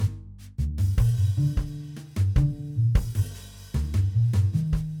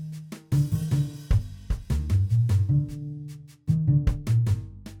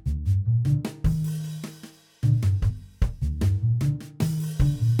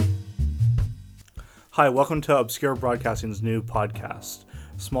Hi, welcome to Obscure Broadcasting's new podcast,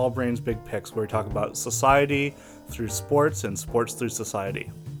 Small Brains, Big Picks, where we talk about society through sports and sports through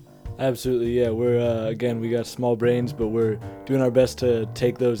society. Absolutely, yeah. We got small brains, but we're doing our best to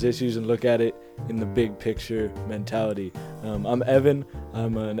take those issues and look at it in the big picture mentality. I'm Evan.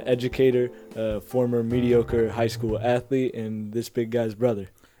 I'm an educator, former mediocre high school athlete, and this big guy's brother.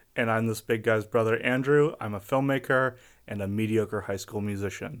 And I'm this big guy's brother, Andrew. I'm a filmmaker and a mediocre high school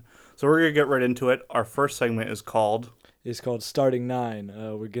musician. So we're going to get right into it. Our first segment is called... It's called Starting Nine.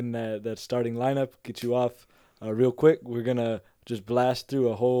 We're getting that starting lineup, get you off real quick. We're going to just blast through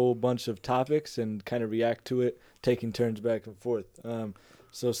a whole bunch of topics and kind of react to it, taking turns back and forth.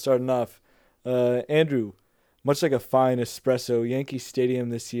 So starting off, Andrew, much like a fine espresso, Yankee Stadium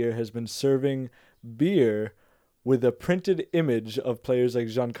this year has been serving beer with a printed image of players like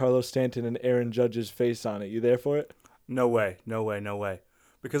Giancarlo Stanton and Aaron Judge's face on it. You there for it? No way.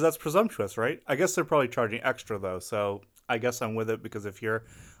 Because that's presumptuous, right? I guess they're probably charging extra, though, so I guess I'm with it, because if you're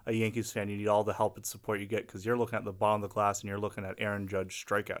a Yankees fan, you need all the help and support you get, because you're looking at the bottom of the glass and you're looking at Aaron Judge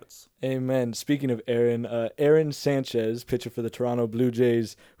strikeouts. Amen. Speaking of Aaron, Aaron Sanchez, pitcher for the Toronto Blue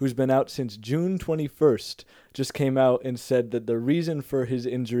Jays, who's been out since June 21st, just came out and said that the reason for his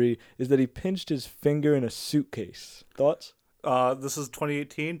injury is that he pinched his finger in a suitcase. Thoughts? This is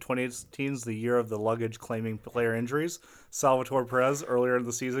 2018. 2018 is the year of the luggage claiming player injuries. Salvatore Perez earlier in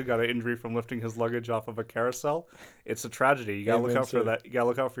the season got an injury from lifting his luggage off of a carousel. It's a tragedy. You gotta look out for that. You gotta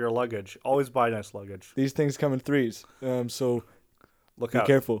look out for your luggage. Always buy nice luggage. These things come in threes, so look be out.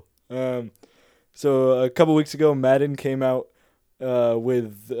 Careful. So a couple weeks ago, Madden came out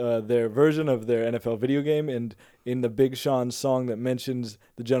with their version of their NFL video game, and in the Big Sean song that mentions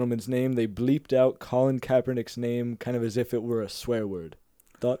the gentleman's name, they bleeped out Colin Kaepernick's name kind of as if it were a swear word.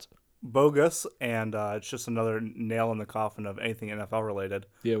 Thoughts? Bogus, and it's just another nail in the coffin of anything NFL related.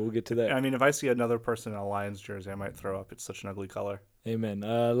 Yeah, we'll get to that. I mean, if I see another person in a Lions jersey, I might throw up. It's such an ugly color. Amen.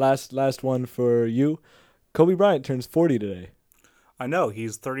 Last one for you. Kobe Bryant turns 40 today. I know,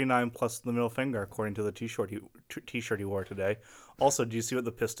 he's 39 plus the middle finger, according to the t-shirt he wore today. Also, do you see what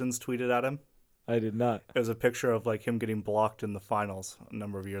the Pistons tweeted at him? I did not. It was a picture of like him getting blocked in the finals a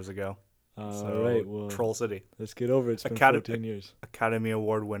number of years ago. All right, well, Troll City. Let's get over it. It's been 14 years. Academy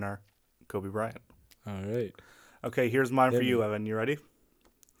Award winner, Kobe Bryant. All right. Okay, here's mine for you, Evan. You ready?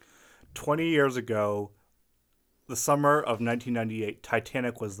 20 years ago, the summer of 1998,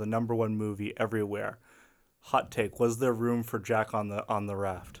 Titanic was the number one movie everywhere. Hot take: was there room for Jack on the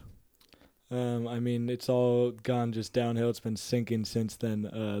raft? I mean, it's all gone just downhill. It's been sinking since then.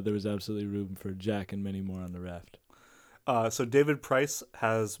 There was absolutely room for Jack and many more on the raft. So David Price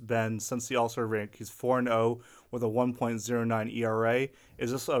has been, since the All-Star break, he's 4-0 with a 1.09 ERA.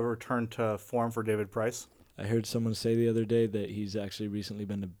 Is this a return to form for David Price? I heard someone say the other day that he's actually recently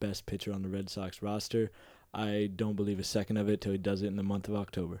been the best pitcher on the Red Sox roster. I don't believe a second of it till he does it in the month of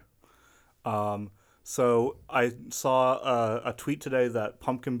October. So I saw a tweet today that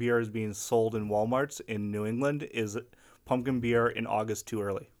pumpkin beer is being sold in Walmarts in New England. Is pumpkin beer in August too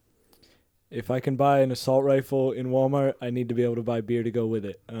early? If I can buy an assault rifle in Walmart, I need to be able to buy beer to go with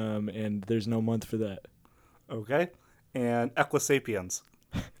it. And there's no month for that. Okay. And Equisapiens.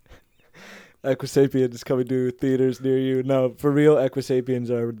 Equisapiens coming to theaters near you. No, for real,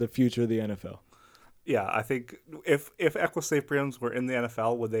 Equisapiens are the future of the NFL. Yeah, I think if Equisapiens were in the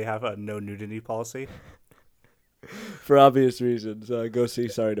NFL, would they have a no nudity policy? For obvious reasons. Go see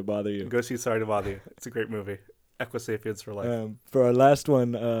Sorry to Bother You. Go see Sorry to Bother You. It's a great movie. Equisapiens for life. For our last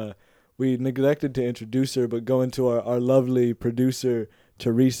one, we neglected to introduce her, but going to our lovely producer,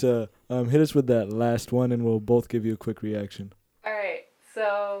 Teresa. Hit us with that last one, and we'll both give you a quick reaction. All right,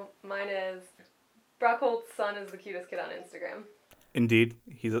 so mine is Brock Holt's son is the cutest kid on Instagram. Indeed.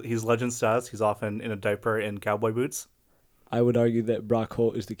 He's legend status. He's often in a diaper and cowboy boots. I would argue that Brock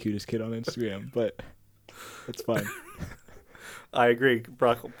Holt is the cutest kid on Instagram, but it's fine. I agree.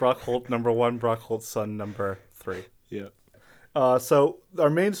 Brock Holt, number 1. Brock Holt's son, number 3. Yeah. So our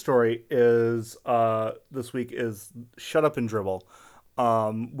main story is this week is Shut Up and Dribble,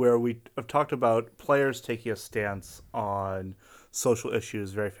 where we have talked about players taking a stance on social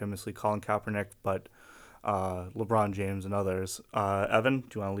issues, very famously Colin Kaepernick, but LeBron James and others. Evan, do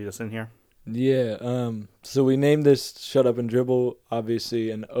you want to lead us in here? Yeah. So we named this Shut Up and Dribble, obviously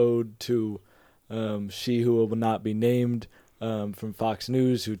an ode to She Who Will Not Be Named, from Fox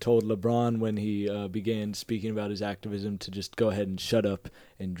News, who told LeBron when he began speaking about his activism to just go ahead and shut up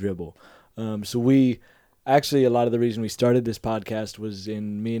and dribble. So we actually, a lot of the reason we started this podcast was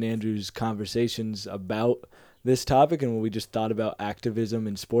in me and Andrew's conversations about this topic and when we just thought about activism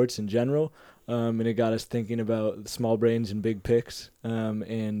in sports in general. And it got us thinking about small brains and big picks,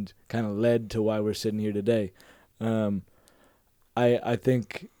 and kind of led to why we're sitting here today. Um, I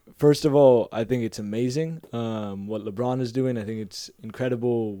think, first of all, I think it's amazing what LeBron is doing. I think it's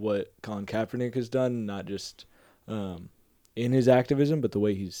incredible what Colin Kaepernick has done, not just in his activism, but the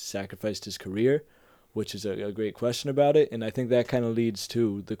way he's sacrificed his career, which is a great question about it. And I think that kind of leads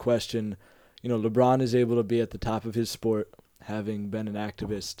to the question, LeBron is able to be at the top of his sport, having been an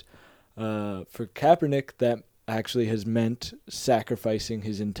activist. For Kaepernick, that actually has meant sacrificing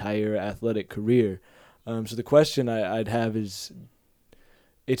his entire athletic career. So the question I'd have is,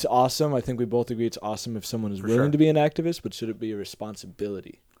 it's awesome. I think we both agree it's awesome if someone is For willing sure. to be an activist, but should it be a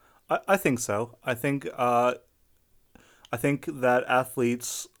responsibility? I think so. I think that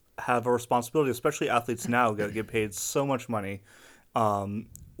athletes have a responsibility, especially athletes now that get paid so much money,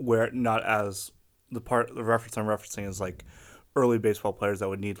 where not as the reference I'm referencing is like early baseball players that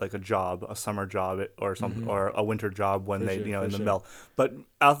would need like a job, a summer job or something, or a winter job when For they sure, in for the sure. mill. But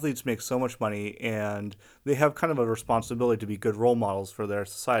athletes make so much money, and they have kind of a responsibility to be good role models for their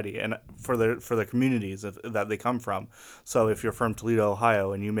society and for their communities that they come from. So if you're from Toledo,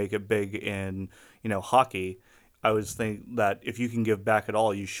 Ohio, and you make it big in hockey, I always think that if you can give back at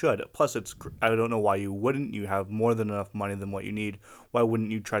all, you should. Plus, I don't know why you wouldn't. You have more than enough money than what you need. Why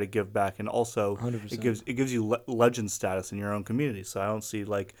wouldn't you try to give back? And also, it 100%. gives you legend status in your own community. So I don't see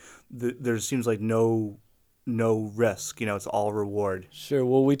like there seems like no risk. It's all reward. Sure.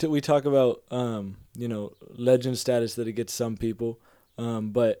 Well, we talk about legend status that it gets some people,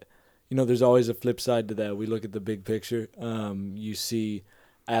 but there's always a flip side to that. We look at the big picture. You see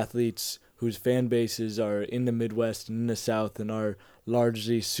athletes whose fan bases are in the Midwest and in the South and are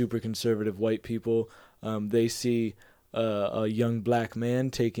largely super conservative white people. They see a young black man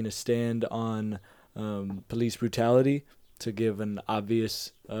taking a stand on police brutality, to give an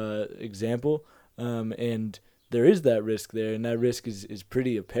obvious example, and there is that risk there, and that risk is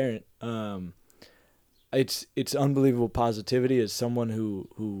pretty apparent. It's unbelievable positivity as someone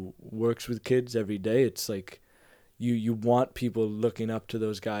who works with kids every day. It's like you want people looking up to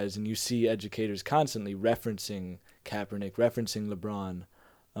those guys, and you see educators constantly referencing Kaepernick, referencing LeBron,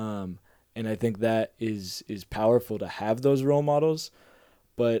 and I think that is powerful to have those role models.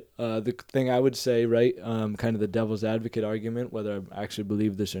 But the thing I would say, right, kind of the devil's advocate argument, whether I actually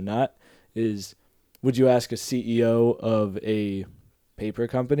believe this or not, is, would you ask a CEO of a paper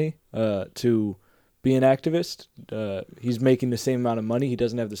company to be an activist? He's making the same amount of money. He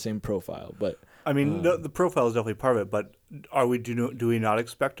doesn't have the same profile, but I mean, the profile is definitely part of it, but do we not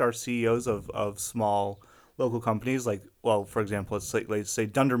expect our CEOs of small local companies like, well, for example, let's say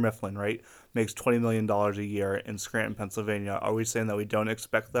Dunder Mifflin, right, makes $20 million a year in Scranton, Pennsylvania. Are we saying that we don't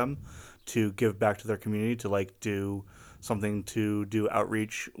expect them to give back to their community, to like do something, to do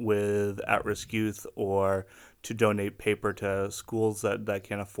outreach with at-risk youth, or to donate paper to schools that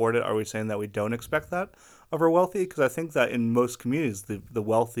can't afford it? Are we saying that we don't expect that of our wealthy? Because I think that in most communities, the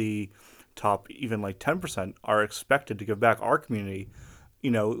wealthy top, even like 10%, are expected to give back. Our community,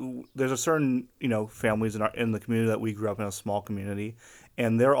 there's a certain families in the community that we grew up in, a small community,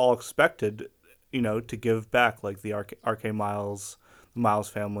 and they're all expected to give back, like the RK Miles, the Miles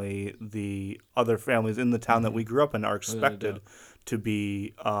family, the other families in the town that we grew up in are without a expected doubt. to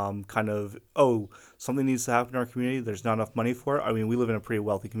be kind of, something needs to happen in our community, there's not enough money for it. I mean, we live in a pretty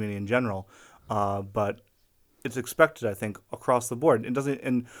wealthy community in general, but it's expected, I think, across the board. It doesn't,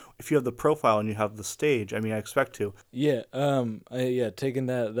 and if you have the profile and you have the stage, I mean, I expect to. Yeah, taking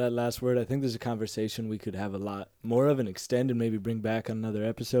that last word, I think there's a conversation we could have a lot more of and extend and maybe bring back on another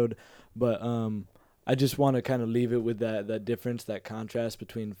episode. But I just want to kind of leave it with that difference, that contrast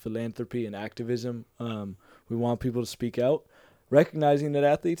between philanthropy and activism. We want people to speak out, recognizing that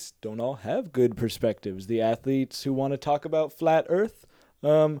athletes don't all have good perspectives. The athletes who want to talk about flat Earth,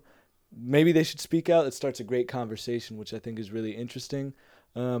 maybe they should speak out. It starts a great conversation, which I think is really interesting.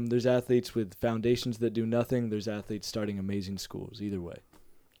 There's athletes with foundations that do nothing. There's athletes starting amazing schools. Either way.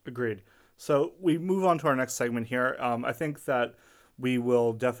 Agreed. So we move on to our next segment here. I think that we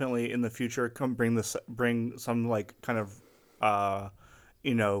will definitely in the future bring some like kind of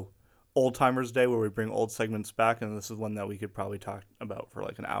you know old timers day where we bring old segments back, and this is one that we could probably talk about for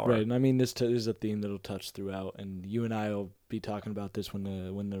like an hour. Right, and I mean this is a theme that'll touch throughout, and you and I will be talking about this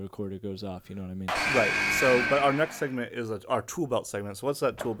when the recorder goes off. You know what I mean? Right. So, but our next segment is our tool belt segment. So, what's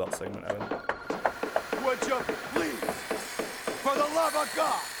that tool belt segment, Evan? Would you please, for the love of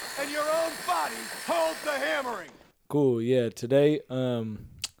God and your own body, hold the hammering? Cool. Yeah. Today,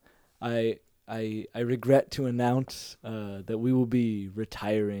 I regret to announce that we will be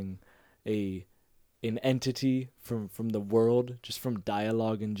retiring a an entity from the world, just from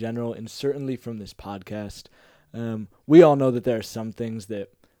dialogue in general, and certainly from this podcast. We all know that there are some things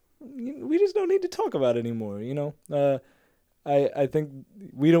that we just don't need to talk about anymore. I think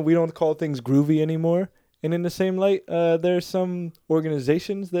we don't call things groovy anymore. And in the same light, there are some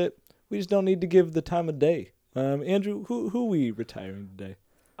organizations that we just don't need to give the time of day. Andrew, who we retiring today?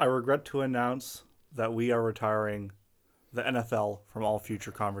 I regret to announce that we are retiring the NFL from all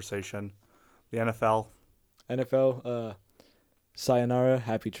future conversation. The NFL. NFL, sayonara,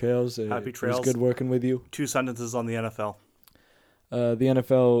 happy trails. Happy trails. It was good working with you. 2 sentences on the NFL. The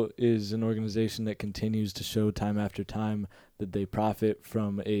NFL is an organization that continues to show time after time that they profit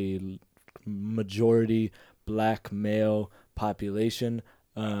from a majority black male population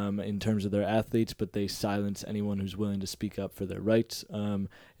in terms of their athletes, but they silence anyone who's willing to speak up for their rights, and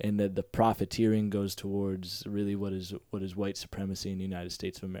that the profiteering goes towards really what is white supremacy in the United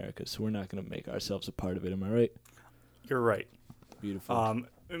States of America. So we're not going to make ourselves a part of it. Am I right? You're right. Beautiful.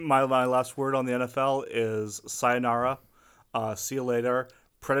 My last word on the NFL is sayonara. See you later.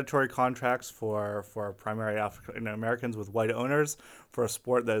 Predatory contracts for primary African Americans with white owners for a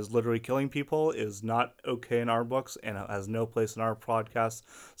sport that is literally killing people is not okay in our books and it has no place in our podcast.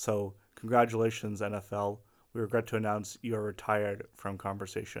 So congratulations, NFL. We regret to announce you are retired from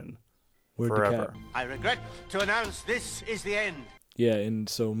conversation Word to forever. Cap. I regret to announce this is the end. Yeah, and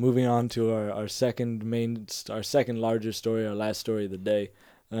so moving on to our second largest story, our last story of the day.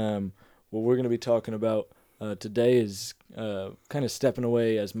 What we're going to be talking about today is kind of stepping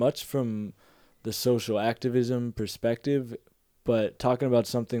away as much from the social activism perspective, but talking about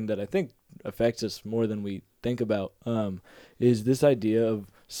something that I think affects us more than we think about, is this idea of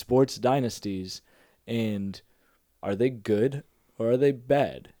sports dynasties, and are they good or are they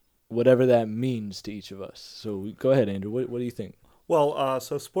bad? Whatever that means to each of us. So go ahead, Andrew. What do you think? Well,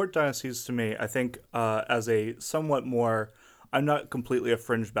 so sport dynasties to me, I think as a somewhat more, I'm not completely a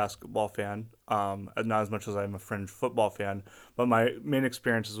fringe basketball fan, not as much as I'm a fringe football fan, but my main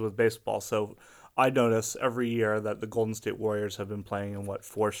experience is with baseball. So I notice every year that the Golden State Warriors have been playing in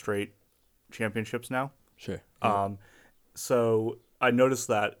 4 straight championships now. Sure. So I noticed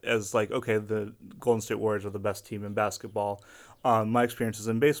that as okay, the Golden State Warriors are the best team in basketball. My experience is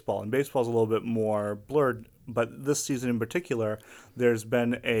in baseball, and baseball is a little bit more blurred. But this season in particular, there's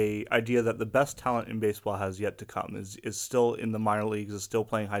been a idea that the best talent in baseball has yet to come, is still in the minor leagues, is still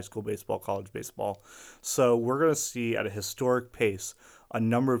playing high school baseball, college baseball. So we're going to see at a historic pace a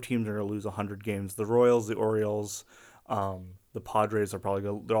number of teams are going to lose 100 games. The Royals, the Orioles, the Padres are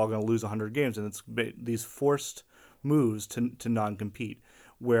they're all going to lose 100 games, and it's these moves to non-compete.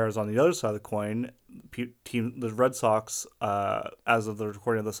 Whereas on the other side of the coin, the Red Sox, as of the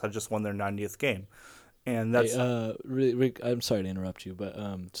recording of this, had just won their 90th game. And that's Rick, I'm sorry to interrupt you, but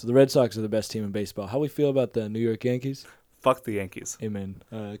so the Red Sox are the best team in baseball. How we feel about the New York Yankees? fuck the Yankees. Amen.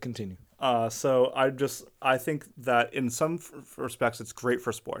 Continue. So I think that in some respects it's great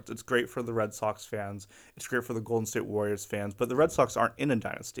for sports. It's great for the Red Sox fans. It's great for the Golden State Warriors fans. But the Red Sox aren't in a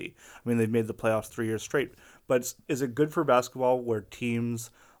dynasty. I mean, they've made the playoffs 3 years straight. But is it good for basketball where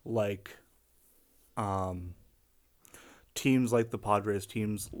teams like the Padres,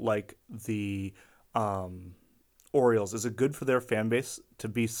 teams like the Orioles, is it good for their fan base to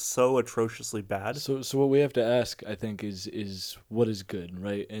be so atrociously bad? So what we have to ask, I think, is what is good,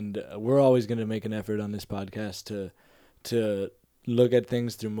 right? And we're always going to make an effort on this podcast to look at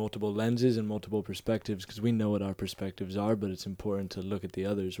things through multiple lenses and multiple perspectives, because we know what our perspectives are, but it's important to look at the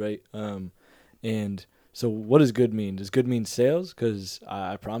others, right? And so what does good mean? Does good mean sales? Because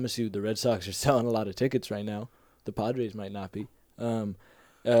I promise you the Red Sox are selling a lot of tickets right now. The Padres might not be.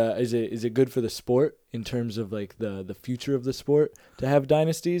 Is it good for the sport in terms of like the future of the sport to have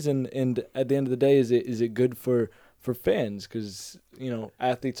dynasties, and at the end of the day, is it good for fans? Because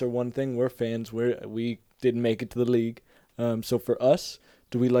athletes are one thing, we're fans, we didn't make it to the league, so for us,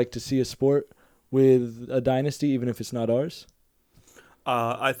 do we like to see a sport with a dynasty even if it's not ours?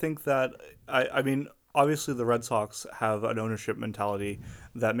 I think that I mean, obviously the Red Sox have an ownership mentality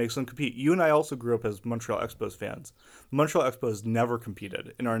that makes them compete. You and I also grew up as Montreal Expos fans. Montreal Expos never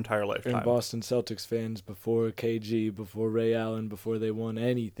competed in our entire lifetime. And Boston Celtics fans before KG, before Ray Allen, before they won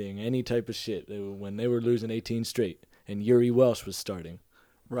anything, any type of shit, when they were losing 18 straight and Yuri Welsh was starting.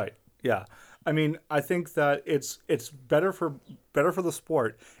 Right. Yeah. I mean, I think that it's better for the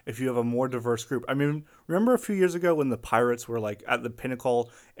sport if you have a more diverse group. I mean, remember a few years ago when the Pirates were like at the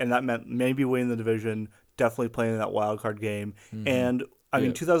pinnacle, and that meant maybe winning the division, definitely playing in that wild card game. Mm-hmm. And I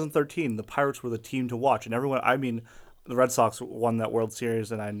mean, 2013, the Pirates were the team to watch, and everyone. I mean, the Red Sox won that World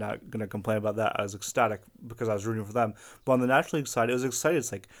Series, and I'm not going to complain about that. I was ecstatic because I was rooting for them. But on the National League side, it was exciting.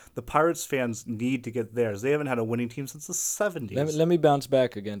 It's like the Pirates fans need to get theirs. They haven't had a winning team since the 70s. Let me bounce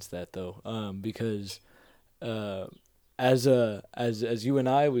back against that though, because as you and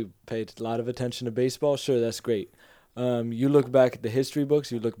I, we paid a lot of attention to baseball. Sure, that's great. You look back at the history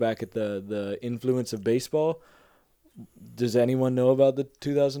books. You look back at the influence of baseball. Does anyone know about the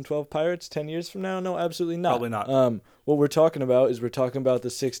 2012 Pirates 10 years from now? No, absolutely not. Probably not. What we're talking about is we're talking about the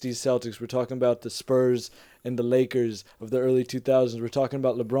 60s Celtics. We're talking about the Spurs and the Lakers of the early 2000s. We're talking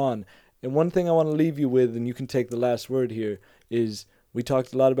about LeBron. And one thing I want to leave you with, and you can take the last word here, is we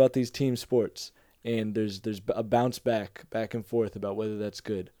talked a lot about these team sports, and there's a bounce back and forth about whether that's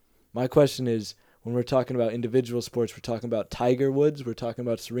good. My question is, when we're talking about individual sports, we're talking about Tiger Woods, we're talking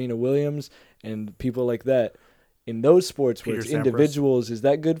about Serena Williams, and people like that. In those sports where Peter it's Sampras. individuals, is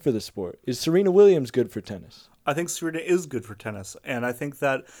that good for the sport? Is Serena Williams good for tennis? I think Serena is good for tennis, and I think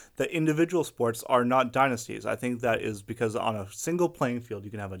that the individual sports are not dynasties. I think that is because on a single playing field, you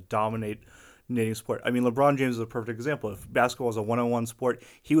can have a dominating sport. I mean, LeBron James is a perfect example. If basketball was a one-on-one sport,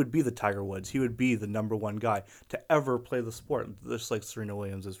 he would be the Tiger Woods. He would be the number one guy to ever play the sport, just like Serena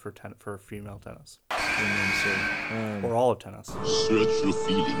Williams is for female tennis. Or all of tennis. Search your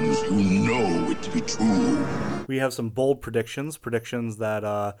feelings, you know it to be true. We have some bold predictions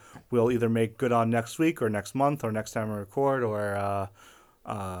that we'll either make good on next week or next month or next time we record or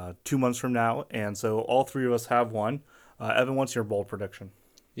 2 months from now. And so all three of us have one. Evan, what's your bold prediction?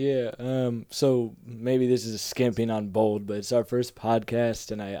 Yeah, so maybe this is skimping on bold, but it's our first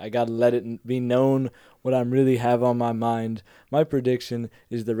podcast, and I got to let it be known what I really have on my mind. My prediction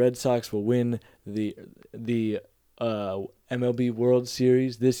is the Red Sox will win the MLB World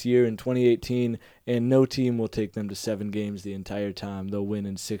Series this year in 2018, and no team will take them to 7 games the entire time. They'll win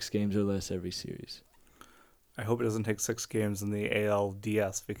in 6 games or less every series. I hope it doesn't take 6 games in the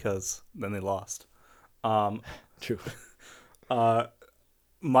ALDS because then they lost. True.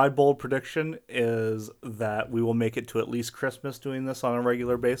 My bold prediction is that we will make it to at least Christmas doing this on a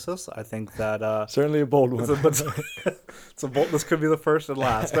regular basis. I think that Certainly a bold one. it's a bold. This could be the first and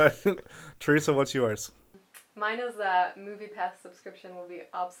last. Teresa, what's yours? Mine is that Movie Pass subscription will be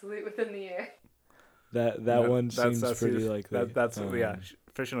obsolete within the year. That one seems pretty likely. That's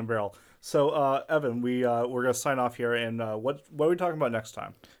fish in a barrel. So Evan, we're gonna sign off here, and what are we talking about next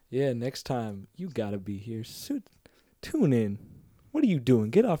time? Yeah, next time you gotta be here. Tune in. What are you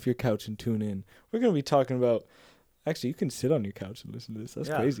doing? Get off your couch and tune in. We're going to be talking about... Actually, you can sit on your couch and listen to this. That's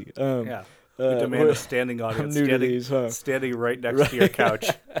crazy. We demand a standing audience. I'm new to these, standing right next to your couch.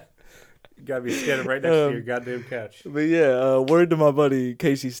 You got to be standing right next to your goddamn couch. But yeah, word to my buddy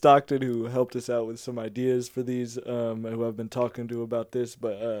Casey Stockton, who helped us out with some ideas for these, who I've been talking to about this.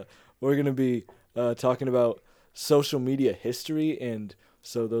 But we're going to be talking about social media history, and...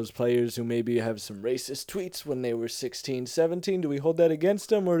 So those players who maybe have some racist tweets when they were 16, 17, do we hold that against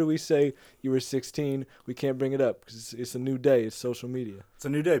them, or do we say you were 16, we can't bring it up because it's a new day, it's social media? It's a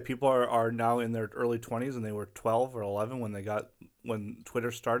new day. People are now in their early 20s, and they were 12 or 11 when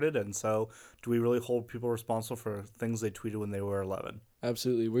Twitter started, and so do we really hold people responsible for things they tweeted when they were 11?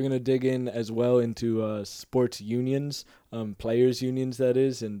 Absolutely. We're going to dig in as well into sports unions, players' unions, that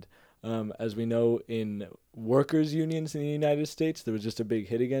is, and as we know, in workers' unions in the United States, there was just a big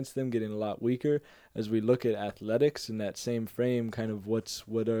hit against them, getting a lot weaker. As we look at athletics in that same frame, kind of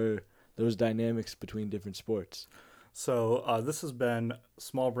what are those dynamics between different sports? So this has been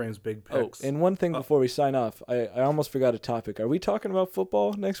Small Brains Big Picks. Oh, and one thing before we sign off, I almost forgot a topic. Are we talking about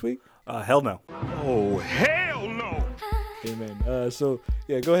football next week? Hell no. Oh, hell no! Amen. So,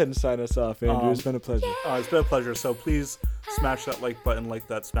 yeah, go ahead and sign us off, Andrew. It's been a pleasure. It's been a pleasure. So please smash that like button, like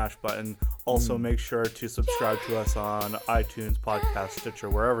that smash button. Also, make sure to subscribe to us on iTunes, Podcast, Stitcher,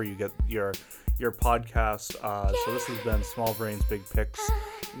 wherever you get your podcast. So this has been Small Brains Big Picks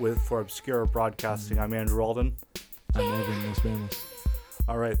for Obscure Broadcasting. I'm Andrew Alden. I'm Evan Los Ramos.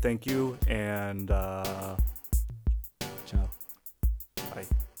 All right, thank you, and Ciao. bye.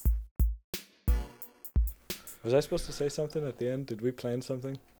 Was I supposed to say something at the end? Did we plan something?